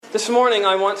This morning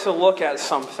I want to look at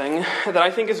something that I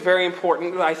think is very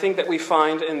important, that I think that we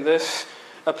find in this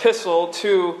epistle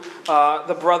to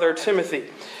the brother Timothy.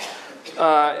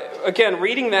 Again,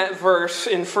 reading that verse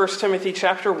in 1 Timothy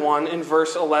chapter 1 in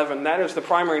verse 11, that is the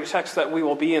primary text that we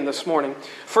will be in this morning.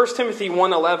 1 Timothy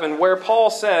 1:11, where Paul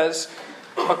says,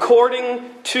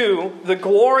 according to the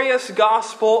glorious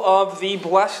gospel of the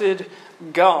blessed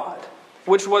God,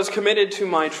 which was committed to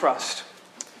my trust.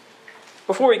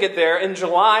 Before we get there, in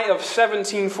July of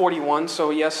 1741,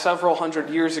 so yes, several hundred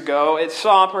years ago, it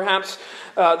saw perhaps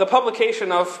the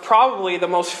publication of probably the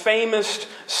most famous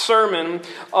sermon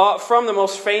from the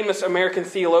most famous American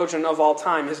theologian of all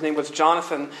time. His name was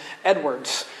Jonathan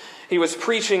Edwards. He was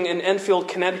preaching in Enfield,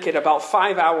 Connecticut, about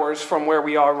 5 hours from where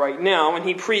we are right now, and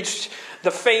he preached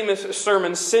the famous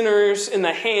sermon, Sinners in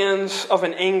the Hands of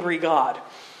an Angry God.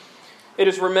 It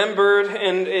is remembered,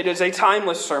 and it is a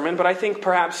timeless sermon, but I think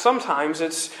perhaps sometimes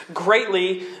it's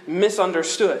greatly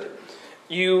misunderstood.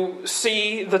 You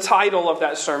see the title of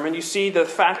that sermon, you see the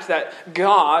fact that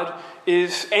God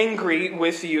is angry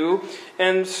with you,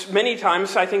 and many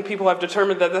times I think people have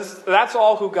determined that that's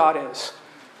all who God is.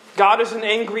 God is an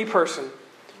angry person.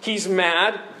 He's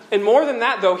mad, and more than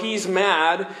that though, he's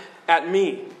mad at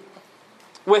me.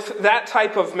 With that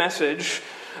type of message,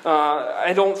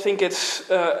 I don't think it's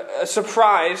a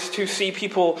surprise to see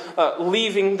people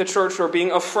leaving the church or being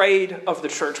afraid of the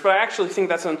church. But I actually think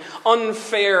that's an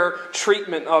unfair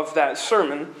treatment of that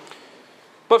sermon.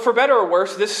 But for better or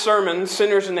worse, this sermon,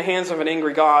 Sinners in the Hands of an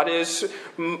Angry God, is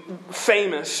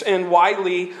famous and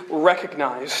widely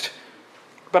recognized.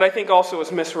 But I think also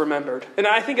is misremembered. And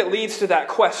I think it leads to that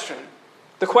question.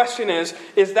 The question is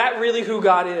that really who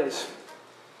God is?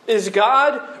 Is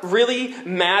God really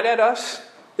mad at us?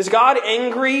 Is God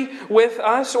angry with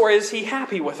us, or is he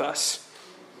happy with us?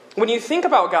 When you think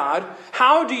about God,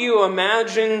 how do you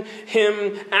imagine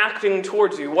him acting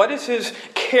towards you? What is his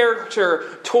character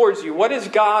towards you? What is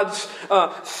God's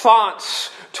thoughts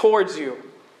towards you?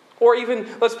 Or even,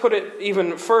 let's put it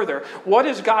even further, what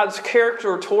is God's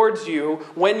character towards you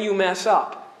when you mess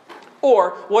up?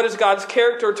 Or what is God's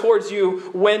character towards you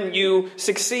when you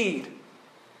succeed?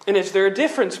 And is there a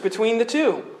difference between the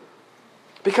two?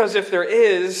 Because if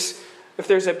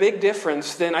there's a big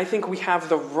difference, then I think we have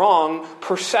the wrong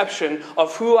perception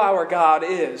of who our God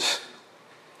is.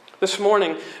 This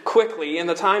morning, quickly, in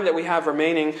the time that we have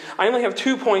remaining, I only have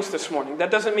 2 points this morning. That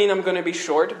doesn't mean I'm going to be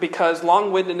short, because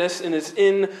long-windedness is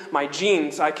in my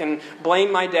genes. I can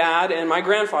blame my dad and my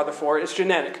grandfather for it. It's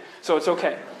genetic, so it's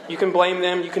okay. You can blame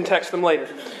them, you can text them later.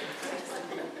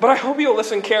 But I hope you'll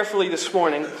listen carefully this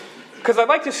morning, because I'd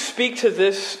like to speak to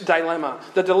this dilemma,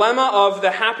 the dilemma of the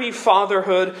happy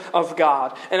fatherhood of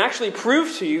God, and actually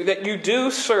prove to you that you do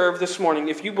serve this morning.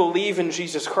 If you believe in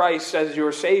Jesus Christ as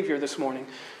your Savior this morning,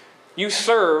 you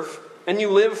serve and you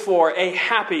live for a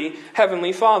happy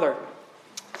Heavenly Father.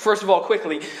 First of all,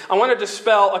 quickly, I want to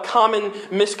dispel a common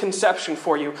misconception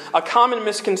for you. A common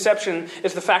misconception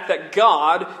is the fact that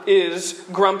God is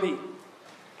grumpy.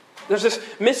 There's this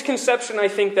misconception, I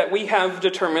think, that we have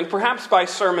determined, perhaps by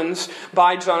sermons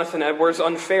by Jonathan Edwards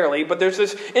unfairly, but there's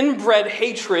this inbred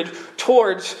hatred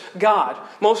towards God.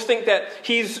 Most think that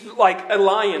he's like a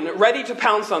lion, ready to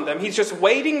pounce on them. He's just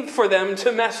waiting for them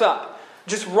to mess up.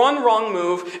 Just one wrong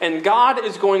move, and God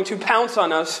is going to pounce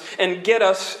on us and get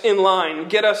us in line,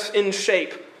 get us in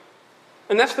shape.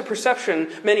 And that's the perception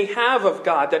many have of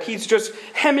God, that he's just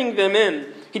hemming them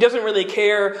in. He doesn't really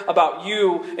care about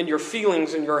you and your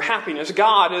feelings and your happiness.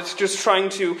 God is just trying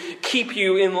to keep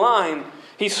you in line.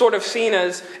 He's sort of seen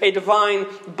as a divine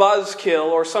buzzkill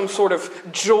or some sort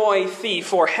of joy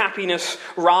thief or happiness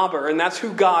robber, and that's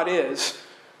who God is.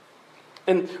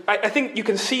 And I think you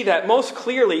can see that most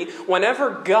clearly whenever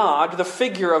God, the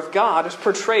figure of God, is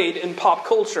portrayed in pop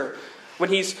culture. When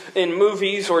he's in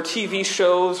movies or TV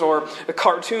shows or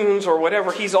cartoons or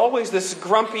whatever, he's always this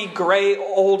grumpy, gray-haired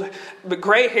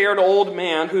old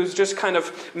man who's just kind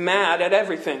of mad at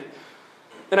everything.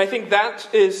 And I think that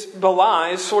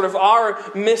belies sort of our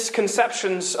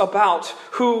misconceptions about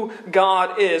who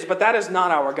God is. But that is not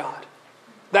our God.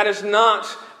 That is not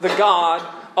the God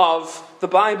of the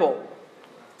Bible.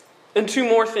 And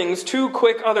two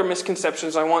quick other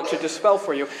misconceptions I want to dispel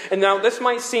for you. And now this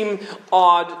might seem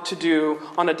odd to do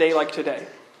on a day like today,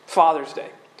 Father's Day.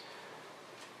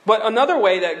 But another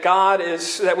way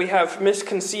that we have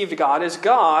misconceived God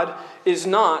is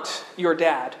not your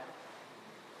dad.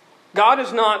 God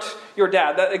is not your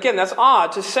dad. That's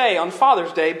odd to say on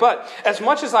Father's Day, but as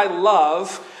much as I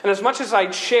love and as much as I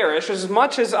cherish, as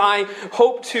much as I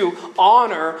hope to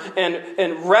honor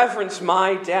and reverence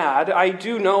my dad, I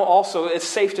do know also it's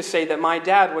safe to say that my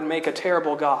dad would make a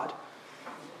terrible God.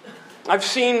 I've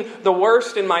seen the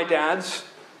worst in my dads.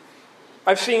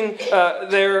 I've seen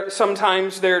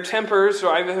sometimes their tempers,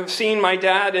 or I have seen my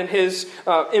dad in his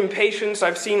impatience.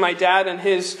 I've seen my dad in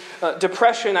his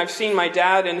depression. I've seen my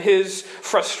dad in his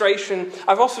frustration.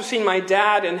 I've also seen my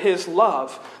dad in his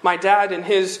love, my dad in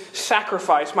his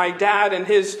sacrifice, my dad in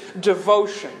his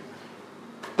devotion.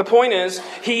 The point is,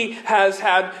 he has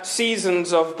had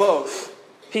seasons of both.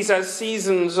 He has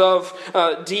seasons of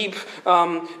deep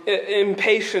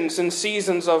impatience and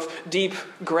seasons of deep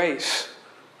grace.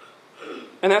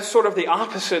 And that's sort of the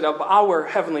opposite of our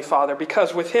Heavenly Father,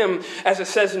 because with Him, as it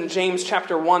says in James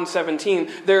chapter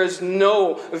 1:17, there is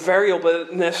no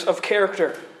variableness of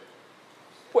character.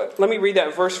 Let me read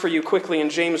that verse for you quickly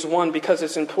in James 1, because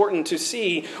it's important to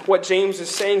see what James is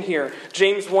saying here.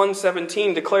 James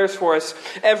 1:17 declares for us,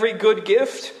 "Every good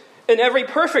gift and every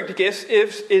perfect gift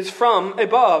is from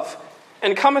above,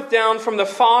 and cometh down from the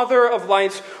Father of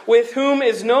lights, with whom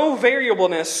is no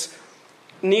variableness,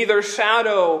 neither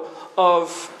shadow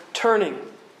of turning."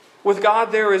 With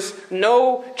God, there is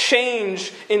no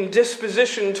change in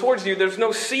disposition towards you. There's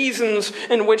no seasons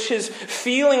in which His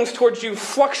feelings towards you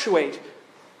fluctuate.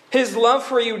 His love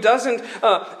for you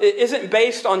isn't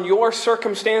based on your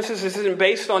circumstances. It isn't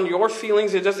based on your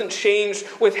feelings. It doesn't change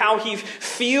with how He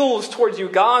feels towards you.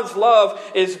 God's love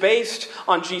is based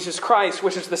on Jesus Christ,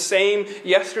 which is the same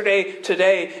yesterday,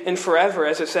 today, and forever,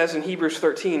 as it says in Hebrews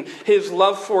 13. His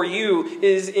love for you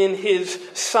is in His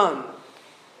Son.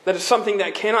 That is something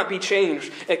that cannot be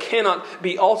changed. It cannot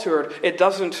be altered. It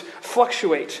doesn't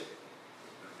fluctuate.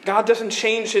 God doesn't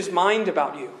change His mind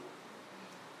about you.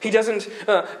 He doesn't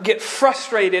get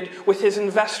frustrated with His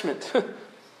investment.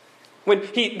 When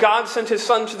God sent His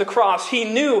Son to the cross, He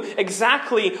knew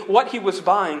exactly what He was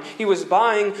buying. He was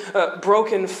buying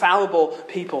broken, fallible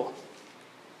people.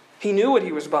 He knew what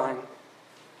He was buying.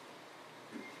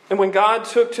 And when God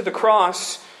took to the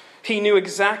cross, He knew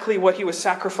exactly what He was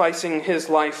sacrificing His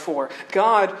life for.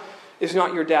 God is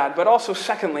not your dad. But also,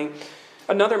 secondly,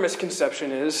 another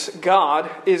misconception is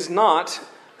God is not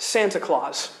Santa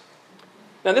Claus.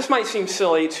 Now, this might seem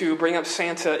silly to bring up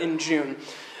Santa in June,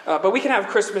 but we can have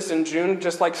Christmas in June,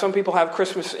 just like some people have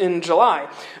Christmas in July.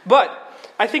 But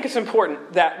I think it's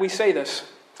important that we say this,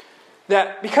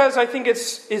 because I think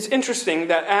it's interesting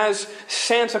that as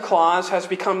Santa Claus has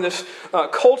become this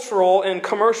cultural and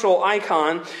commercial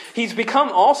icon, he's become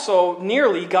also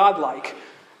nearly godlike.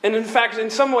 And in fact,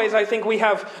 in some ways, I think we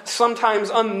have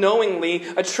sometimes unknowingly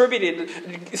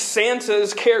attributed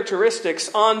Santa's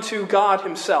characteristics onto God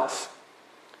Himself.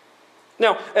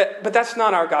 No, but that's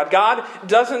not our God. God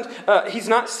doesn't, He's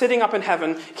not sitting up in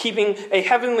heaven, keeping a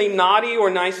heavenly naughty or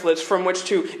nice list from which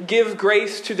to give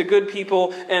grace to the good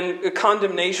people and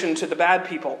condemnation to the bad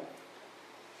people.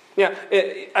 Yeah,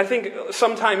 I think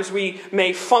sometimes we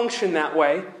may function that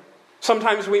way.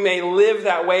 Sometimes we may live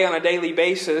that way on a daily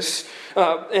basis.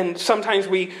 And sometimes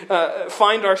we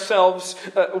find ourselves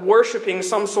worshiping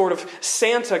some sort of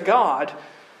Santa God,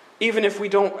 even if we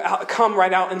don't come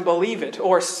right out and believe it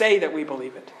or say that we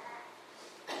believe it.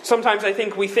 Sometimes I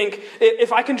think we think,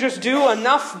 if I can just do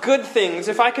enough good things,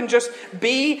 if I can just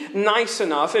be nice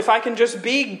enough, if I can just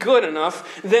be good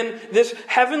enough, then this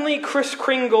heavenly Kris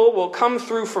Kringle will come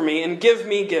through for me and give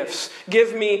me gifts,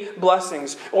 give me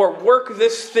blessings, or work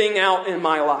this thing out in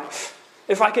my life.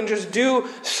 If I can just do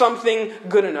something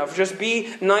good enough, just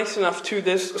be nice enough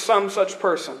to some such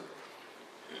person.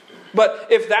 But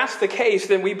if that's the case,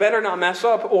 then we better not mess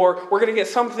up, or we're going to get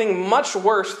something much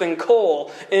worse than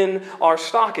coal in our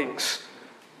stockings.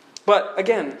 But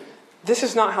again, this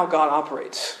is not how God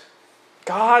operates.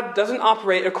 God doesn't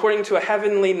operate according to a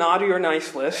heavenly naughty or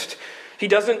nice list. He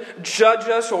doesn't judge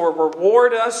us or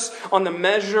reward us on the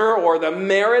measure or the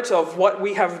merit of what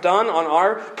we have done on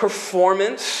our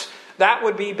performance. That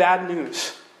would be bad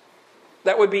news.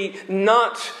 That would be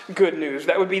not good news.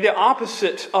 That would be the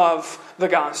opposite of the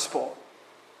gospel.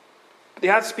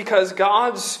 That's because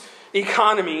God's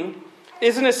economy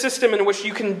isn't a system in which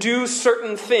you can do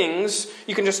certain things,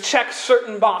 you can just check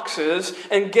certain boxes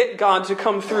and get God to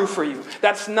come through for you.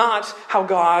 That's not how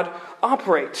God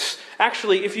operates.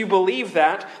 Actually, if you believe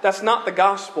that, that's not the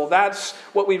gospel. That's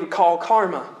what we would call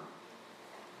karma.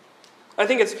 I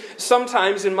think it's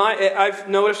sometimes I've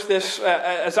noticed this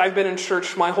as I've been in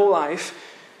church my whole life.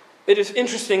 It is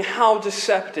interesting how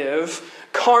deceptive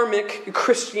karmic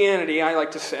Christianity, I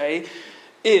like to say,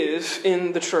 is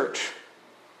in the church.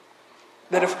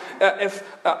 That if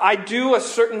I do a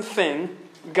certain thing,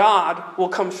 God will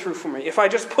come through for me. If I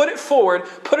just put it forward,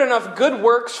 put enough good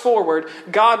works forward,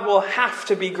 God will have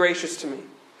to be gracious to me.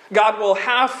 God will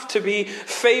have to be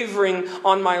favoring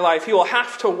on my life. He will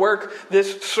have to work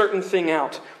this certain thing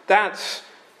out. That's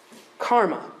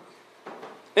karma.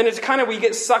 And it's kind of, we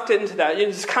get sucked into that.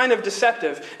 It's kind of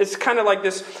deceptive. It's kind of like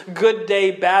this good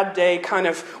day, bad day kind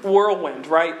of whirlwind,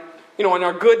 right? You know, on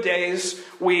our good days,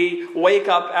 we wake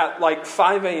up at like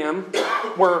 5 a.m.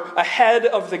 We're ahead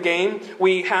of the game.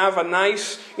 We have a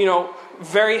nice,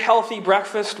 very healthy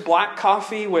breakfast, black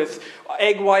coffee with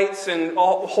egg whites and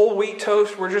whole wheat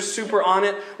toast. We're just super on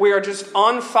it. We are just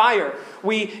on fire.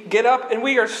 We get up and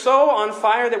we are so on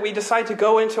fire that we decide to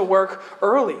go into work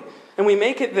early. And we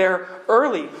make it there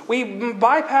early. We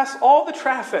bypass all the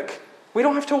traffic. We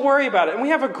don't have to worry about it. And we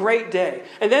have a great day.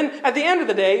 And then at the end of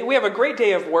the day, we have a great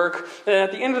day of work. And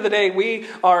at the end of the day, we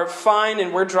are fine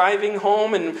and we're driving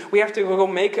home and we have to go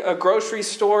make a grocery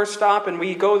store stop and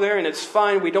we go there and it's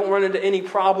fine. We don't run into any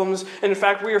problems. And in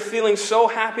fact, we are feeling so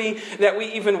happy that we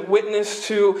even witness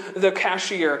to the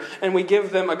cashier and we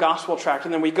give them a gospel tract.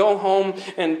 And then we go home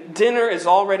and dinner is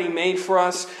already made for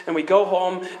us. And we go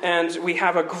home and we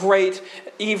have a great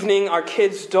evening. Our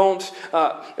kids don't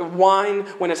whine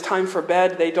when it's time for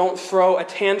bed. They don't throw a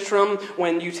tantrum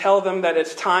when you tell them that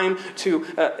it's time to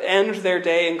end their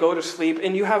day and go to sleep,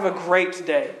 and you have a great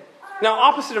day. Now,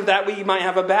 opposite of that, we might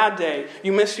have a bad day.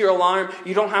 You miss your alarm,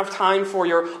 you don't have time for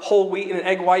your whole wheat and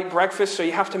egg white breakfast, so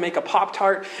you have to make a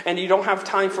Pop-Tart, and you don't have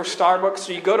time for Starbucks,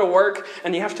 so you go to work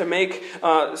and you have to make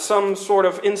some sort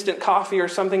of instant coffee or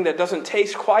something that doesn't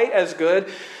taste quite as good,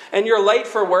 and you're late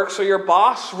for work, so your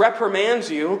boss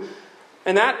reprimands you.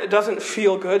 And that doesn't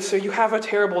feel good, so you have a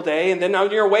terrible day. And then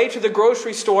on your way to the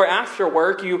grocery store after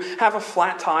work, you have a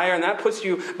flat tire, and that puts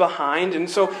you behind. And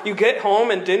so you get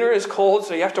home, and dinner is cold,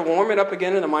 so you have to warm it up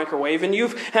again in the microwave. And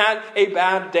you've had a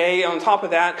bad day. On top of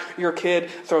that, your kid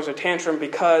throws a tantrum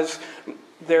because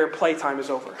their playtime is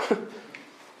over.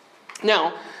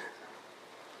 Now,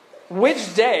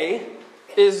 which day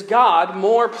is God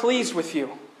more pleased with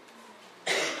you?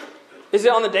 Is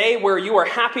it on the day where you are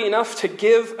happy enough to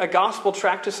give a gospel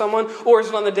tract to someone? Or is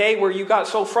it on the day where you got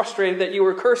so frustrated that you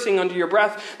were cursing under your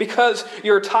breath because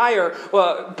your tire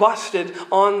busted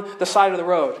on the side of the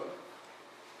road?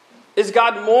 Is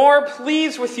God more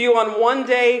pleased with you on one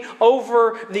day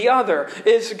over the other?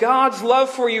 Is God's love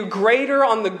for you greater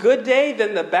on the good day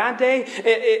than the bad day?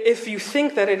 If you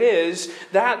think that it is,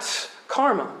 that's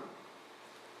karma.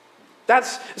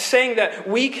 That's saying that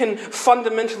we can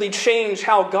fundamentally change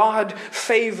how God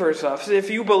favors us. If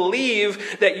you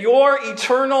believe that your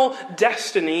eternal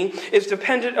destiny is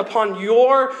dependent upon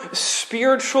your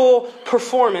spiritual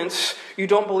performance, you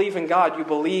don't believe in God, you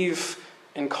believe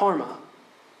in karma.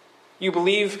 You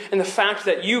believe in the fact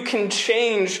that you can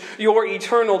change your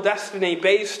eternal destiny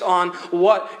based on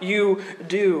what you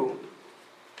do.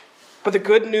 But the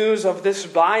good news of this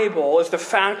Bible is the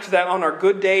fact that on our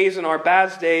good days and our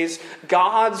bad days,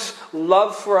 God's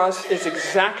love for us is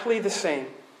exactly the same.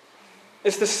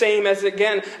 It's the same as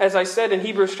I said in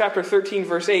Hebrews chapter 13,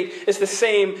 verse 8, it's the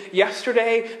same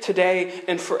yesterday, today,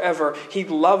 and forever. He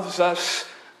loves us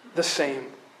the same.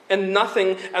 And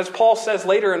nothing, as Paul says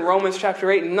later in Romans chapter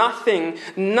 8,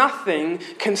 nothing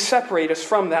can separate us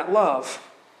from that love.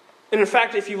 And in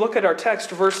fact, if you look at our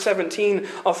text, verse 17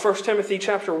 of 1 Timothy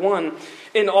chapter 1,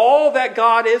 in all that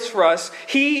God is for us,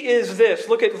 He is this.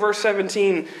 Look at verse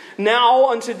 17. Now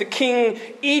unto the King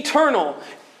eternal,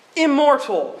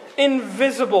 immortal,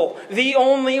 invisible, the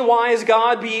only wise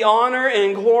God, be honor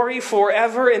and glory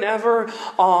forever and ever.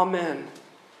 Amen.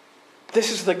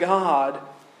 This is the God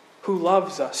who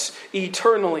loves us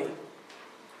eternally.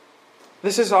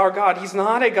 This is our God. He's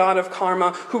not a God of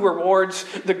karma who rewards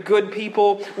the good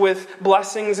people with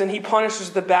blessings and He punishes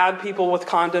the bad people with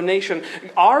condemnation.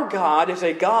 Our God is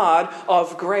a God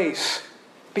of grace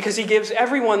because He gives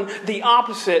everyone the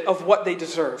opposite of what they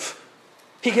deserve.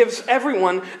 He gives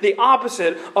everyone the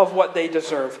opposite of what they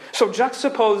deserve. So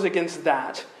juxtapose against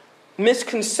that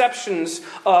misconceptions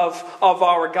of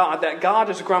our God, that God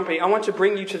is grumpy, I want to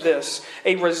bring you to this,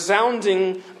 a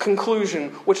resounding conclusion,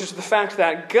 which is the fact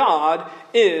that God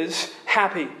is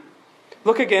happy.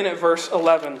 Look again at verse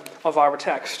 11 of our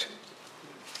text.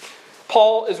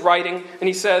 Paul is writing, and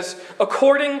he says,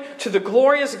 according to the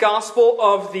glorious gospel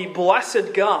of the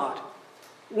blessed God,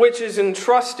 which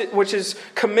is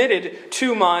committed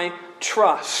to my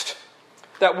trust.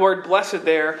 That word blessed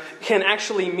there can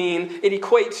actually mean, it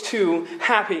equates to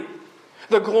happy.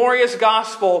 The glorious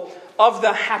gospel of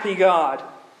the happy God.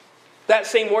 That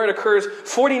same word occurs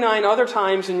 49 other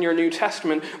times in your New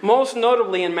Testament, most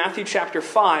notably in Matthew chapter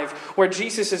 5, where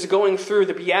Jesus is going through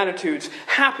the Beatitudes.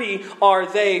 Happy are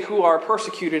they who are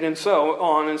persecuted, and so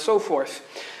on and so forth.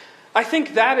 I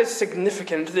think that is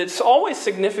significant. It's always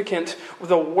significant,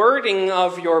 the wording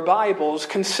of your Bibles,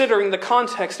 considering the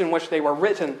context in which they were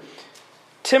written.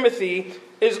 Timothy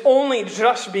is only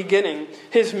just beginning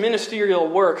his ministerial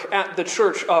work at the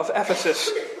church of Ephesus.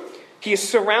 He is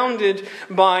surrounded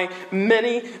by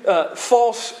many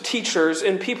false teachers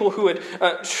and people who would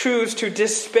choose to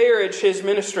disparage his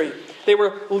ministry. They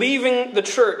were leaving the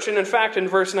church, and in fact, in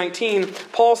verse 19,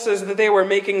 Paul says that they were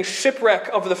making shipwreck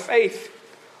of the faith.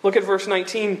 Look at verse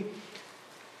 19.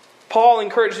 Paul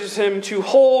encourages him to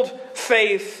hold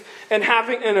faith and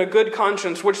having a good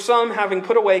conscience, which some, having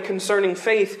put away concerning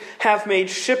faith, have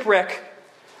made shipwreck,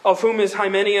 of whom is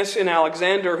Hymenaeus and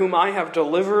Alexander, whom I have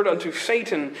delivered unto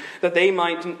Satan, that they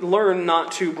might learn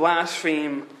not to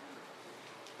blaspheme.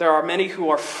 There are many who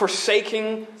are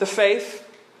forsaking the faith.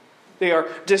 They are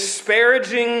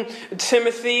disparaging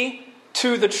Timothy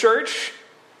to the church,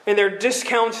 and they're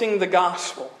discounting the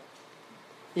gospel.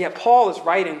 Yet Paul is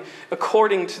writing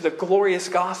according to the glorious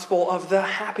gospel of the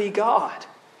happy God.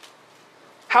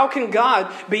 How can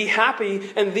God be happy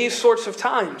in these sorts of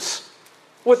times,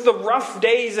 with the rough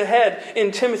days ahead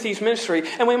in Timothy's ministry?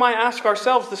 And we might ask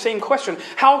ourselves the same question.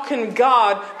 How can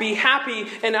God be happy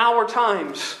in our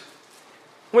times,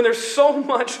 when there's so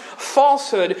much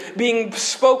falsehood being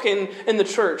spoken in the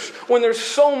church, when there's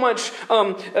so much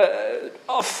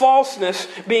falseness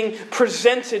being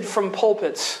presented from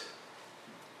pulpits?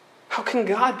 How can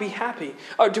God be happy?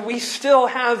 Or do we still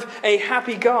have a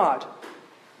happy God?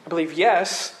 I believe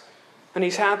yes, and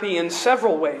he's happy in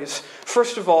several ways.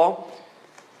 First of all,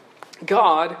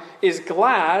 God is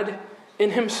glad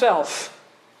in himself.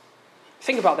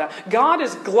 Think about that. God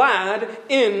is glad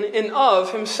in and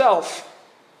of himself.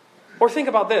 Or think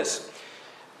about this.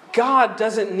 God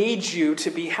doesn't need you to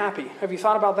be happy. Have you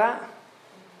thought about that?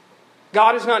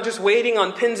 God is not just waiting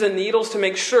on pins and needles to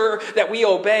make sure that we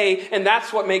obey, and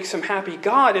that's what makes him happy.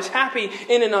 God is happy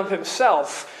in and of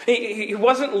himself. He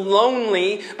wasn't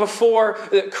lonely before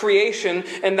creation,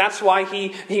 and that's why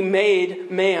he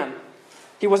made man.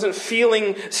 He wasn't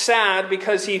feeling sad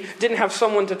because he didn't have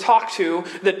someone to talk to.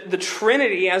 The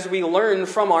Trinity, as we learn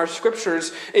from our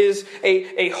scriptures, is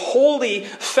a holy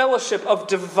fellowship of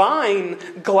divine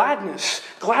gladness.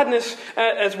 Gladness,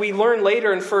 as we learn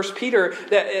later in 1 Peter,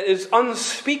 that is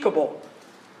unspeakable.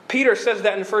 Peter says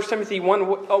that in 1 Timothy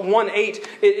 1:8,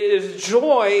 it is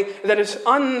joy that is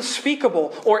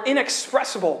unspeakable or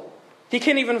inexpressible. He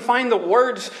can't even find the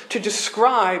words to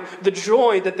describe the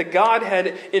joy that the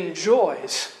Godhead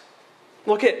enjoys.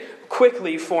 Look at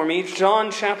quickly for me, John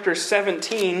chapter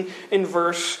 17 in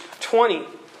verse 20.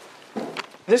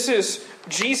 This is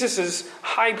Jesus'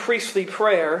 high priestly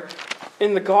prayer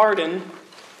in the garden.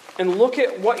 And look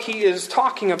at what he is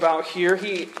talking about here.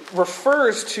 He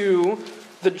refers to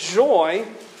the joy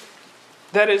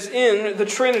that is in the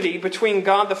Trinity between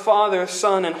God the Father,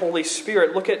 Son, and Holy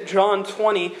Spirit. Look at John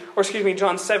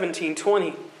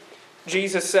 17:20.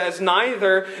 Jesus says,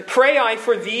 "Neither pray I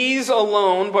for these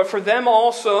alone, but for them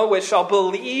also which shall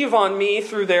believe on me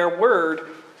through their word,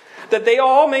 that they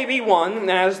all may be one,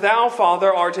 as thou,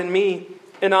 Father, art in me,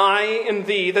 and I in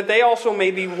thee, that they also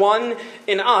may be one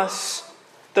in us,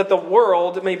 that the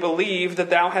world may believe that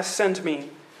thou hast sent me.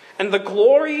 And the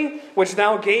glory which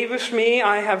thou gavest me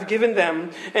I have given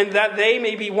them, and that they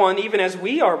may be one, even as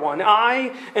we are one,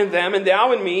 I and them, and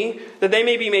thou and me, that they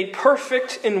may be made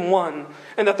perfect in one,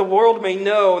 and that the world may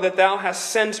know that thou hast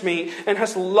sent me, and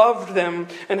hast loved them,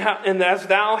 and as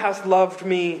thou hast loved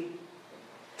me.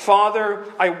 Father,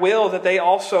 I will that they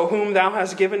also, whom thou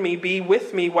hast given me, be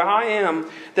with me where I am,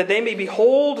 that they may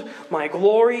behold my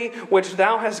glory, which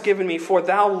thou hast given me, for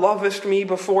thou lovest me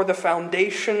before the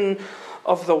foundation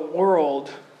of the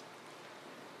world."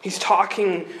 He's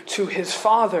talking to his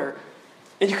Father.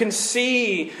 And you can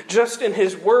see just in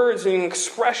his words and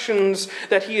expressions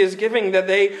that he is giving that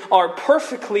they are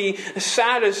perfectly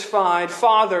satisfied,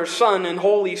 Father, Son, and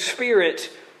Holy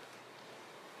Spirit.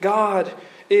 God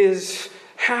is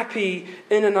happy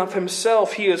in and of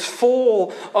himself. He is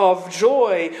full of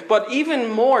joy. But even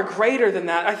more greater than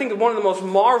that, I think one of the most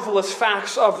marvelous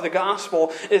facts of the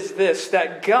gospel is this,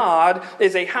 that God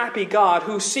is a happy God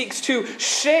who seeks to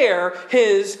share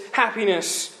his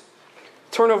happiness.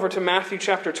 Turn over to Matthew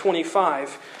chapter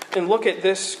 25 and look at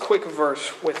this quick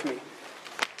verse with me.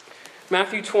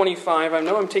 Matthew 25, I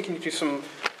know I'm taking you to some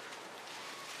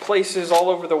places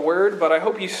all over the Word, but I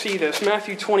hope you see this.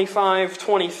 Matthew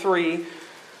 25:23.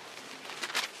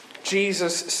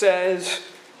 Jesus says,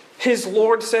 his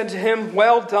Lord said to him,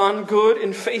 "Well done, good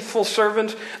and faithful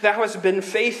servant. Thou hast been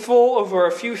faithful over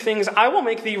a few things. I will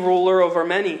make thee ruler over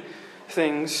many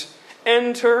things.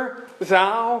 Enter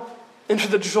thou into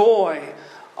the joy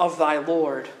of thy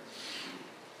Lord."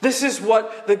 This is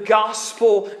what the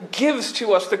gospel gives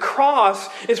to us. The cross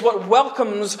is what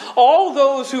welcomes all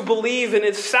those who believe in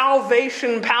its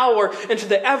salvation power into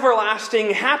the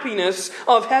everlasting happiness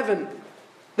of heaven.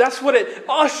 That's what it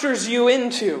ushers you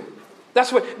into.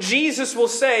 That's what Jesus will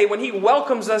say when he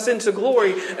welcomes us into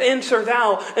glory. Enter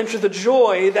thou into the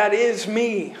joy that is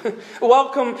me.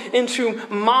 Welcome into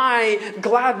my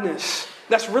gladness.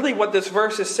 That's really what this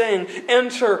verse is saying.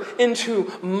 Enter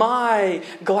into my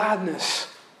gladness.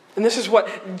 And this is what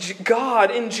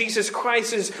God in Jesus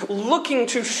Christ is looking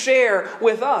to share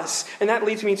with us. And that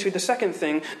leads me to the second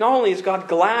thing. Not only is God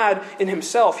glad in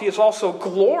himself, he is also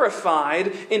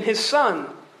glorified in his Son.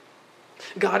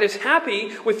 God is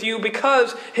happy with you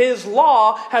because his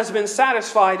law has been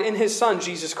satisfied in his Son,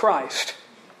 Jesus Christ.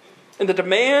 And the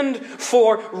demand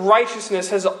for righteousness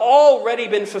has already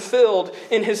been fulfilled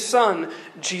in his Son,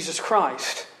 Jesus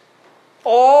Christ.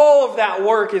 All of that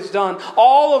work is done.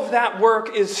 All of that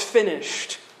work is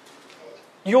finished.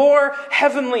 Your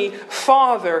heavenly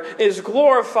Father is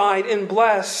glorified and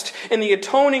blessed in the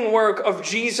atoning work of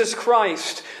Jesus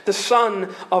Christ, the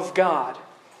Son of God.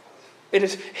 It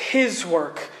is his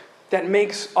work that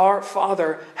makes our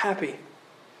Father happy,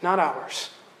 not ours.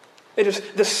 It is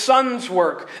the Son's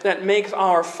work that makes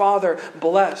our Father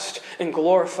blessed and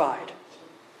glorified.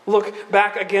 Look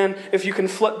back again, if you can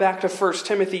flip back to 1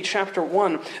 Timothy chapter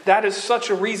 1. That is such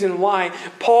a reason why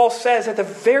Paul says at the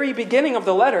very beginning of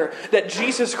the letter that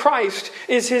Jesus Christ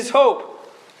is his hope.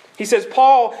 He says,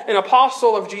 Paul, an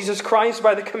apostle of Jesus Christ,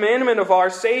 by the commandment of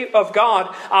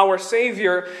God, our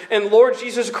Savior, and Lord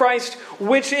Jesus Christ,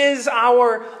 which is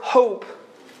our hope.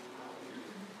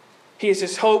 He is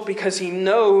his hope because he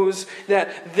knows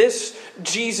that this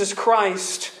Jesus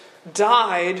Christ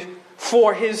died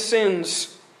for his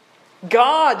sins.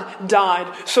 God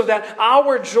died so that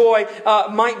our joy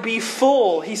might be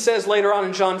full. He says later on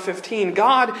in John 15,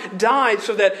 God died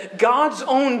so that God's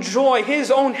own joy, his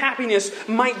own happiness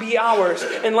might be ours.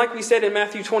 And like we said in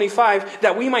Matthew 25,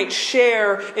 that we might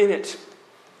share in it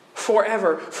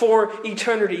forever, for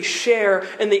eternity, share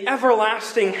in the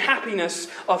everlasting happiness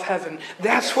of heaven.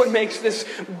 That's what makes this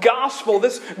gospel,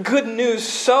 this good news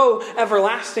so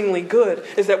everlastingly good,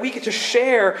 is that we get to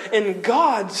share in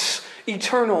God's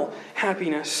eternal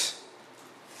happiness.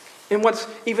 And what's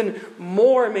even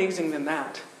more amazing than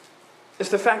that is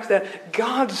the fact that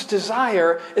God's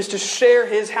desire is to share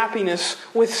his happiness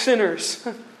with sinners.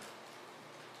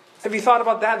 Have you thought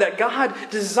about that? That God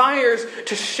desires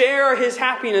to share his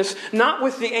happiness, not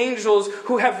with the angels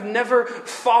who have never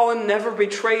fallen, never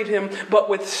betrayed him, but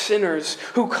with sinners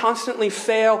who constantly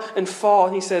fail and fall.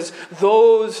 And he says,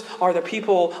 those are the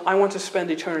people I want to spend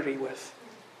eternity with.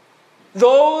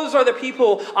 Those are the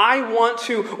people I want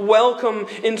to welcome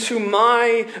into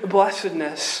my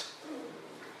blessedness.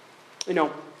 You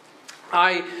know,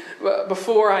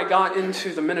 before I got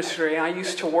into the ministry, I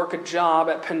used to work a job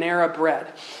at Panera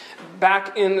Bread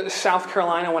back in South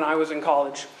Carolina when I was in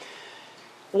college.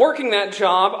 Working that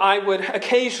job, I would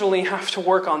occasionally have to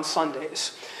work on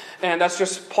Sundays. And that's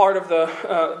just part of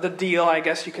the deal, I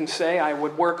guess you can say. I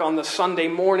would work on the Sunday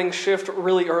morning shift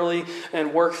really early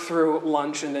and work through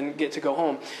lunch and then get to go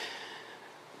home.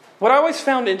 What I always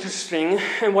found interesting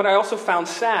and what I also found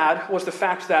sad was the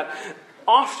fact that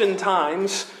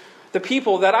oftentimes the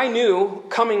people that I knew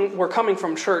were coming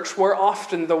from church were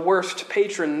often the worst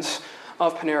patrons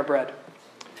of Panera Bread.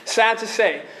 Sad to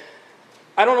say.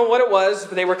 I don't know what it was,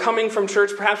 but they were coming from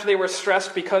church. Perhaps they were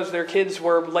stressed because their kids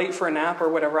were late for a nap or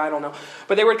whatever, I don't know.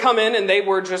 But they would come in and they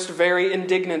were just very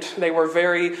indignant. They were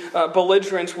very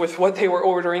belligerent with what they were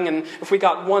ordering. And if we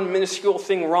got one minuscule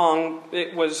thing wrong,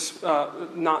 it was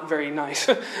not very nice.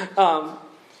 And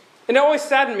it always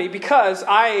saddened me because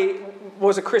I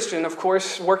was a Christian, of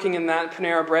course, working in that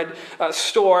Panera Bread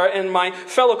store. And my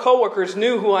fellow coworkers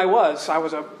knew who I was. I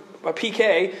was a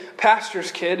PK,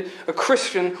 pastor's kid, a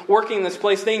Christian working in this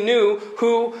place. They knew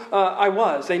who I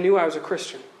was. They knew I was a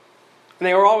Christian. And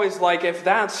they were always like, if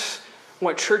that's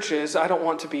what church is, I don't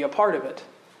want to be a part of it,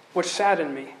 which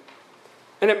saddened me.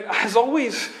 And it has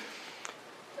always,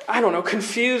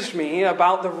 confused me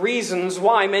about the reasons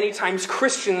why many times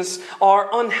Christians are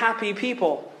unhappy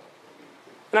people.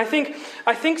 And I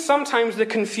think sometimes the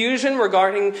confusion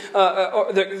regarding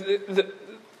the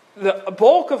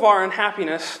bulk of our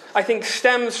unhappiness, I think,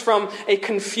 stems from a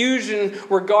confusion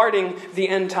regarding the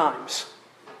end times.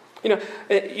 You know,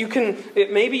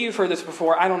 maybe you've heard this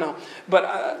before, I don't know. But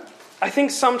I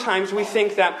think sometimes we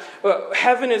think that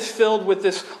heaven is filled with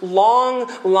this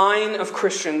long line of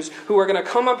Christians who are going to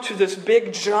come up to this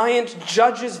big, giant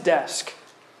judge's desk.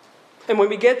 And when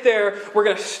we get there, we're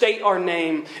going to state our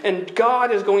name. And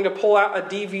God is going to pull out a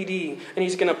DVD. And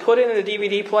He's going to put it in the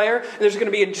DVD player. And there's going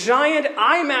to be a giant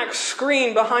IMAX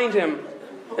screen behind Him.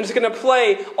 And it's going to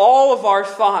play all of our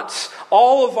thoughts,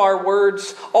 all of our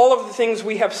words, all of the things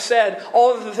we have said,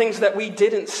 all of the things that we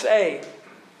didn't say.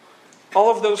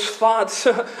 All of those thoughts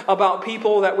about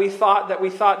people that we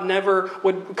thought never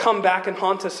would come back and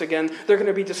haunt us again, they're going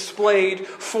to be displayed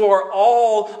for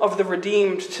all of the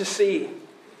redeemed to see.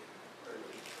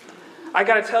 I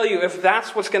got to tell you, if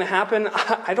that's what's going to happen,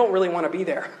 I don't really want to be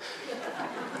there.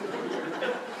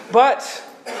 But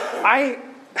I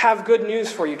have good news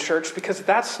for you, church, because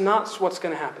that's not what's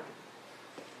going to happen.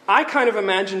 I kind of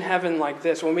imagine heaven like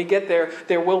this. When we get there,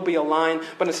 there will be a line,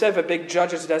 but instead of a big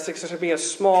judge's desk, there's going to be a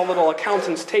small little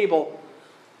accountant's table.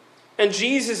 And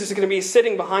Jesus is going to be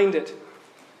sitting behind it.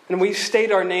 And we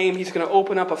state our name. He's going to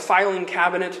open up a filing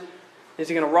cabinet. He's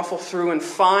going to ruffle through and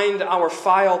find our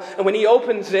file. And when He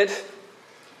opens it,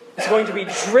 it's going to be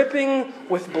dripping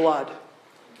with blood.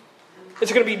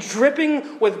 It's going to be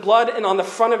dripping with blood, and on the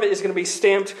front of it is going to be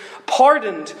stamped,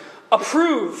 pardoned,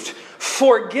 approved,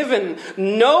 forgiven,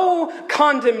 no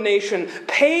condemnation,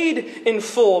 paid in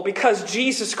full, because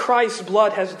Jesus Christ's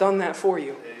blood has done that for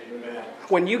you. Amen.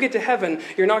 When you get to heaven,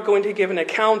 you're not going to give an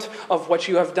account of what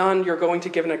you have done. You're going to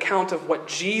give an account of what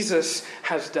Jesus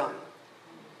has done.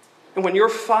 And when your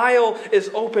file is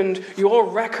opened, your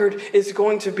record is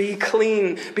going to be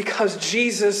clean, because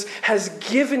Jesus has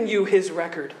given you His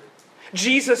record.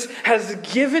 Jesus has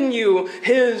given you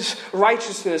His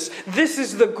righteousness. This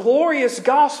is the glorious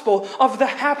gospel of the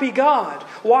happy God.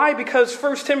 Why? Because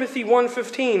 1 Timothy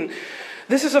 1:15,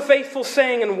 this is a faithful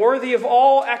saying and worthy of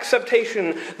all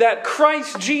acceptation, that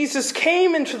Christ Jesus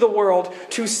came into the world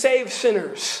to save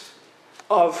sinners,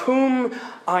 of whom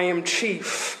I am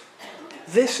chief.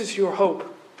 This is your hope.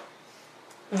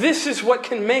 This is what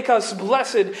can make us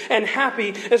blessed and happy,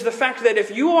 is the fact that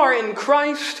if you are in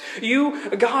Christ,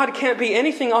 God can't be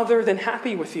anything other than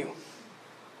happy with you.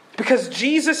 Because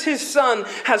Jesus, His Son,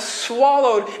 has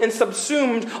swallowed and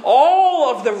subsumed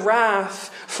all of the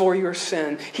wrath for your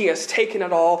sin. He has taken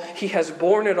it all, He has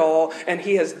borne it all, and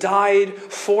He has died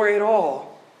for it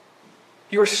all.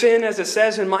 Your sin, as it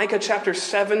says in Micah chapter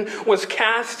 7, was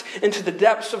cast into the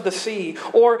depths of the sea.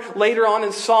 Or later on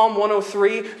in Psalm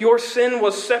 103, your sin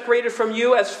was separated from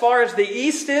you as far as the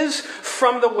east is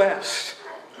from the west.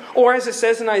 Or as it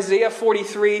says in Isaiah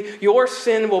 43, your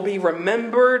sin will be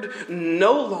remembered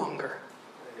no longer,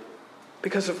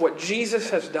 because of what Jesus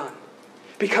has done,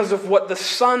 because of what the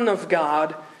Son of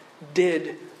God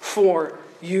did for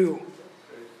you.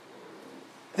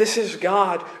 This is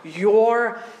God,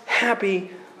 your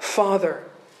happy Father.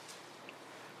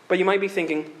 But you might be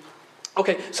thinking,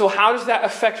 okay, so how does that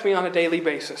affect me on a daily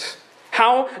basis?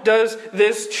 How does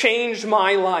this change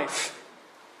my life?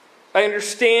 I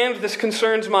understand this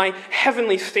concerns my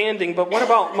heavenly standing, but what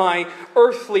about my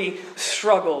earthly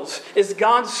struggles? Is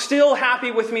God still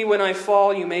happy with me when I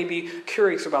fall? You may be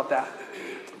curious about that.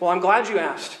 Well, I'm glad you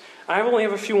asked. I only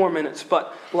have a few more minutes,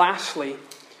 but lastly,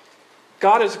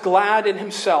 God is glad in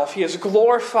Himself. He is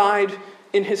glorified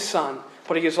in His Son,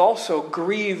 but He is also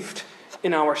grieved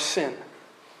in our sin.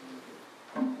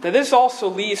 Now this also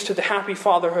leads to the happy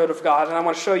fatherhood of God, and I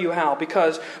want to show you how.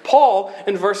 Because Paul,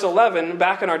 in verse 11,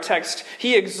 back in our text,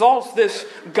 he exalts this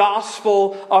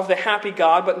gospel of the happy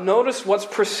God, but notice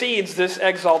what precedes this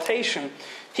exaltation.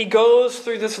 He goes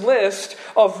through this list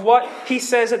of what he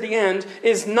says at the end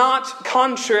is not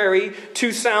contrary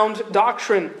to sound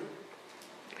doctrine.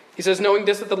 He says, knowing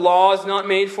this, that the law is not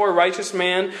made for a righteous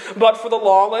man, but for the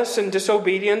lawless and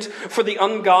disobedient, for the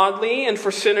ungodly and for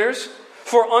sinners,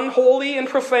 for unholy and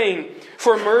profane,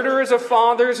 for murderers of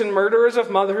fathers and murderers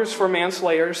of mothers, for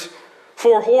manslayers,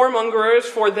 for whoremongers,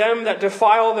 for them that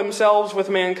defile themselves with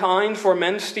mankind, for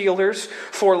men stealers,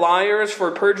 for liars,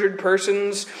 for perjured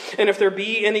persons, and if there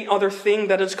be any other thing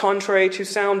that is contrary to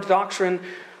sound doctrine,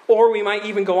 or we might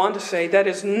even go on to say, that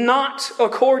is not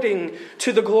according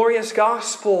to the glorious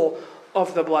gospel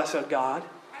of the blessed God.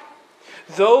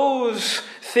 Those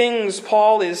things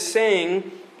Paul is saying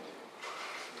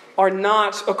are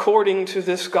not according to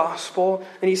this gospel.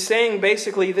 And he's saying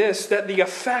basically this, that the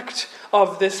effect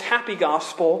of this happy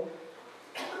gospel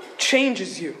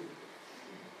changes you.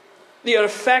 The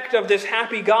effect of this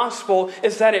happy gospel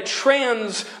is that it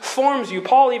transforms you.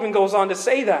 Paul even goes on to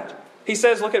say that. He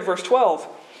says, look at verse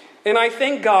 12. And I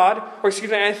thank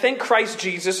I thank Christ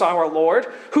Jesus our Lord,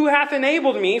 who hath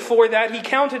enabled me, for that He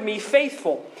counted me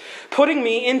faithful, putting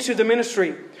me into the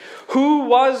ministry, who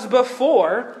was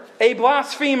before a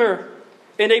blasphemer,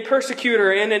 and a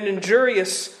persecutor, and an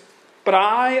injurious, but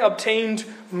I obtained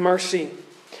mercy,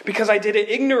 because I did it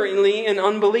ignorantly in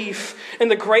unbelief.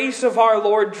 And the grace of our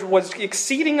Lord was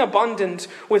exceeding abundant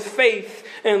with faith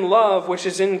and love which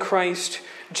is in Christ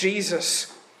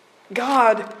Jesus.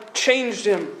 God changed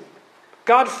him.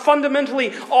 God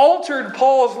fundamentally altered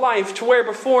Paul's life to where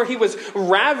before he was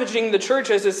ravaging the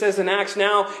church, as it says in Acts,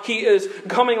 now he is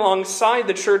coming alongside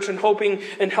the church and hoping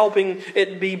and helping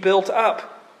it be built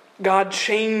up. God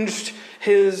changed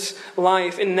his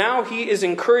life. And now he is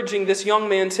encouraging this young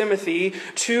man, Timothy,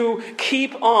 to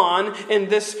keep on in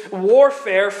this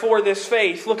warfare for this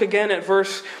faith. Look again at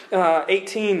verse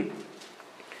 18.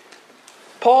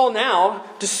 Paul now,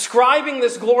 describing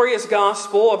this glorious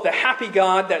gospel of the happy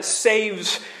God that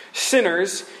saves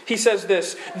sinners, he says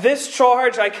this, "This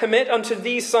charge I commit unto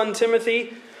thee, son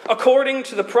Timothy, according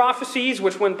to the prophecies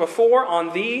which went before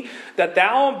on thee, that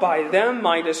thou by them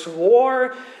mightest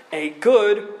war a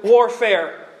good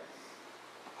warfare."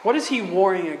 What is he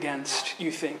warring against,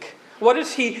 you think? What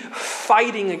is he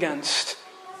fighting against?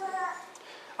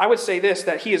 I would say this,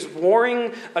 that he is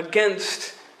warring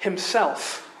against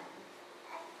himself.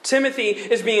 Timothy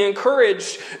is being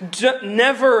encouraged,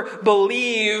 never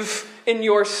believe in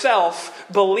yourself.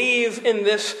 Believe in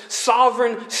this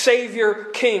sovereign Savior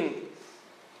King.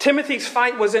 Timothy's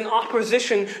fight was in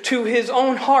opposition to his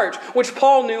own heart, which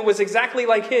Paul knew was exactly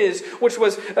like his, which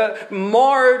was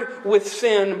marred with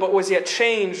sin, but was yet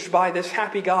changed by this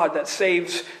happy God that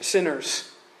saves sinners.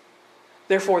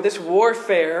 Therefore, this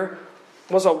warfare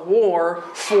was a war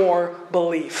for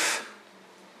belief.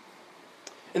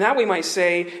 And that, we might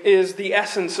say, is the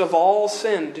essence of all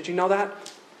sin. Did you know that?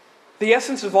 The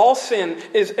essence of all sin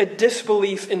is a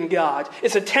disbelief in God.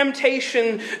 It's a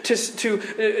temptation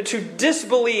to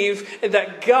disbelieve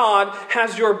that God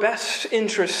has your best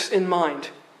interests in mind.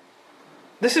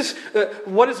 This is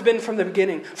what it's been from the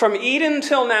beginning. From Eden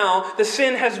till now, the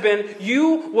sin has been,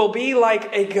 you will be like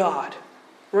a God.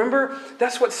 Remember,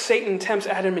 that's what Satan tempts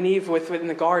Adam and Eve with in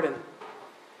the garden.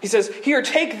 He says, here,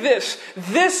 take this.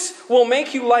 This will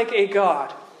make you like a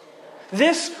God.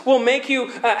 This will make you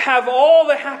have all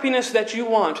the happiness that you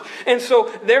want. And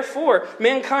so, therefore,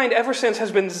 mankind ever since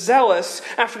has been zealous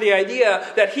after the idea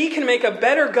that he can make a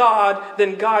better God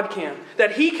than God can.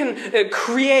 That he can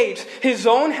create his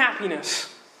own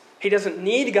happiness. He doesn't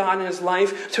need God in his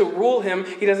life to rule him.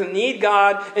 He doesn't need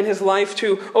God in his life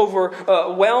to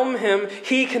overwhelm him.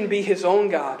 He can be his own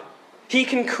God. He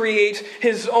can create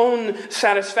his own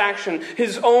satisfaction,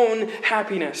 his own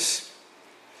happiness.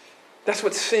 That's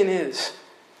what sin is.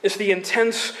 It's the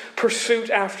intense pursuit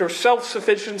after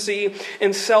self-sufficiency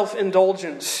and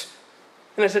self-indulgence.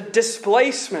 And it's a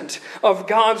displacement of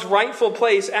God's rightful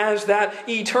place as that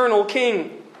eternal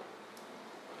king.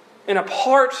 And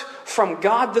apart from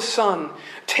God the Son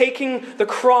taking the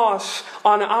cross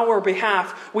on our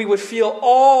behalf, we would feel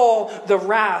all the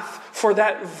wrath for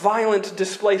that violent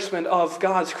displacement of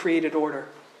God's created order.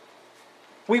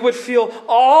 We would feel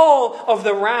all of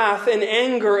the wrath and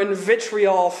anger and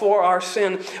vitriol for our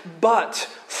sin, but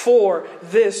for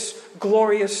this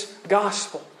glorious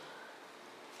gospel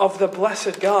of the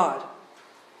blessed God,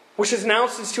 which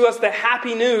announces to us the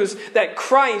happy news that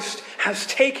Christ has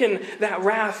taken that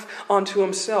wrath onto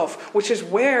himself, which is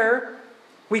where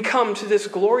we come to this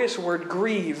glorious word,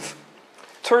 grieve.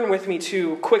 Turn with me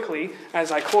to, quickly,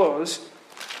 as I close,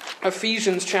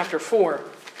 Ephesians chapter 4.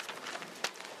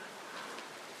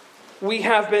 We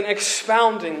have been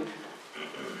expounding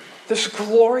this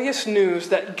glorious news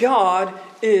that God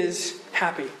is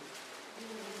happy.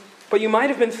 But you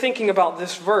might have been thinking about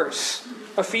this verse,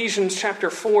 Ephesians chapter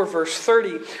 4, verse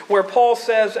 30, where Paul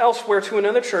says elsewhere to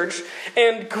another church,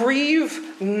 "And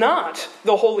grieve not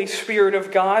the Holy Spirit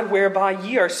of God, whereby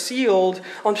ye are sealed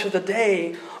unto the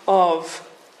day of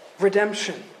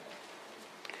redemption."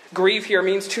 Grieve here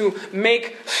means to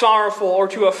make sorrowful, or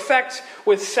to affect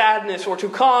with sadness, or to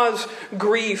cause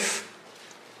grief.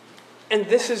 And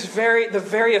this is the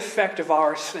very effect of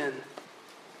our sin.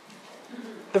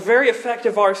 The very effect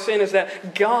of our sin is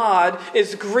that God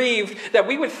is grieved, that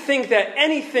we would think that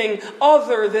anything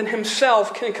other than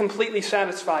himself can completely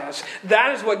satisfy us.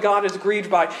 That is what God is grieved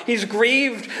by. He's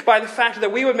grieved by the fact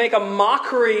that we would make a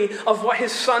mockery of what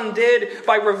his Son did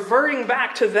by reverting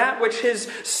back to that which his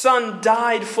Son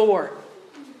died for.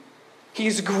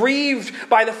 He's grieved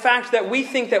by the fact that we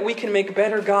think that we can make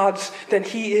better gods than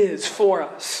he is for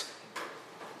us.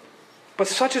 But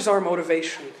such is our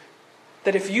motivation.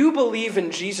 That if you believe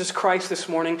in Jesus Christ this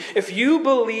morning, if you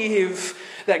believe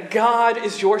that God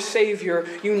is your Savior,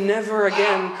 you never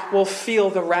again will feel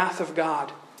the wrath of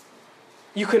God.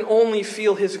 You can only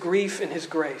feel his grief and his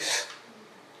grace.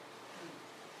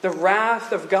 The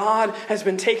wrath of God has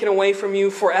been taken away from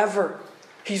you forever.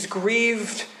 He's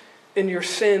grieved in your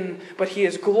sin, but he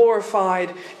is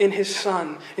glorified in his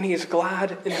Son, and he is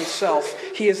glad in himself.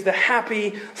 He is the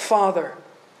happy Father.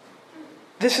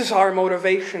 This is our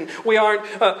motivation. We aren't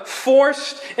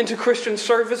forced into Christian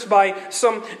service by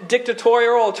some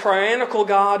dictatorial, tyrannical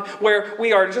God where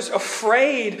we are just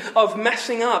afraid of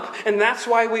messing up, and that's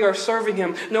why we are serving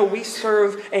him. No, we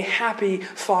serve a happy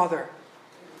Father.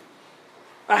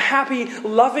 A happy,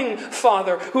 loving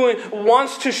Father who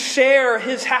wants to share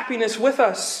his happiness with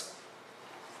us.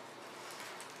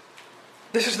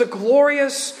 This is the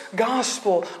glorious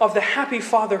gospel of the happy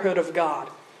fatherhood of God.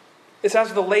 It's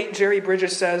as the late Jerry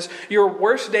Bridges says, your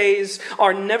worst days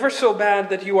are never so bad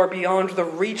that you are beyond the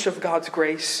reach of God's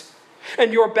grace.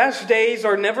 And your best days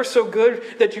are never so good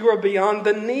that you are beyond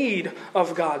the need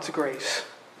of God's grace.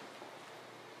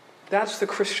 That's the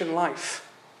Christian life.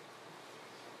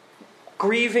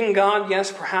 Grieving God,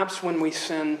 yes, perhaps when we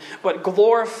sin, but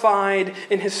glorified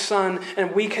in his Son,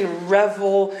 and we can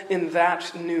revel in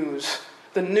that news.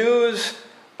 The news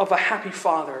of a happy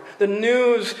Father. The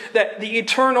news that the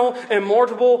eternal,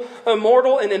 immortal,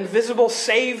 and invisible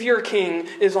Savior King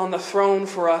is on the throne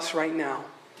for us right now.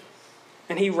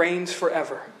 And he reigns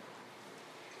forever.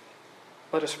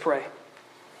 Let us pray.